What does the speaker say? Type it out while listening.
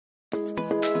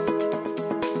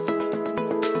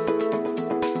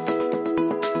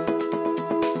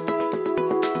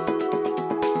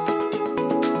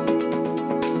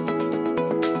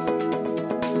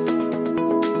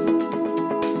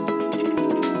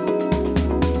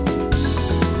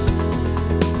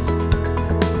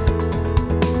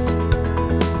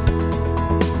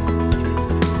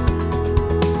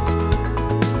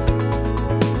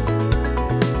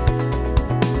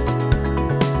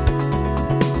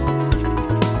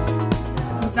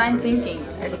design thinking.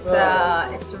 It's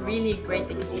a really great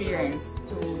experience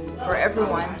for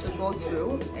everyone to go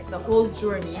through. It's a whole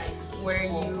journey where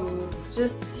you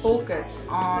just focus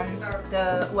on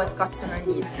what customer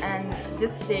needs, and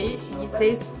these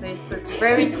days this is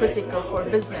very critical for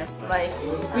business, like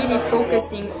really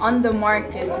focusing on the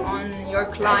market, on your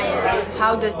client.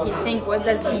 How does he think, what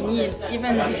does he need?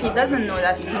 Even if he doesn't know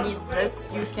that he needs this,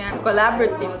 you can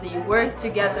collaboratively work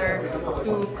together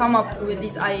to come up with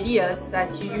these ideas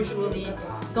that you usually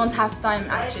don't have time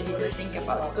actually to think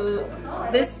about. So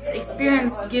this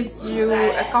experience gives you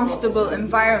a comfortable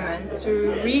environment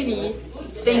to really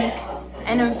think,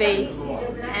 innovate,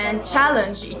 and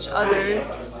challenge each other,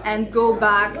 and go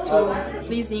back to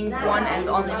pleasing one and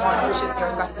only one, which is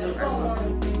your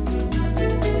customer.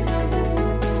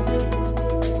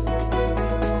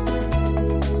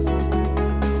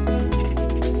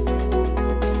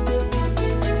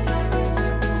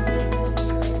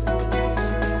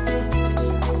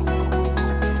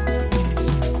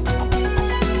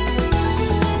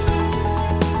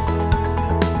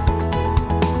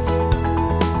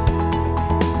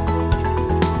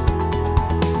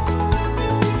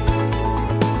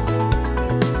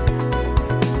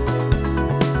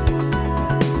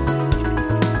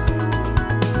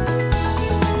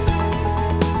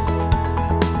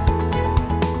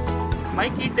 My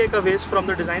key takeaways from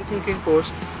the design thinking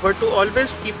course were to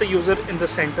always keep the user in the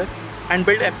center and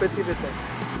build empathy with them.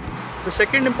 The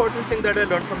second important thing that I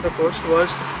learned from the course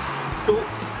was to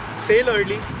fail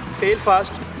early, fail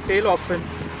fast, fail often.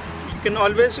 You can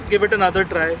always give it another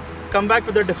try, come back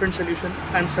with a different solution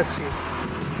and succeed.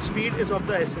 Speed is of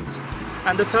the essence.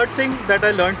 And the third thing that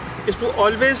I learned is to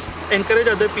always encourage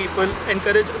other people,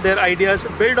 encourage their ideas,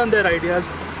 build on their ideas,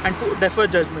 and to defer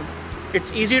judgment.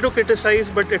 It's easy to criticize,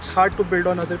 but it's hard to build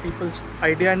on other people's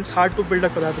idea, and it's hard to build a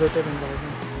collaborative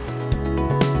environment.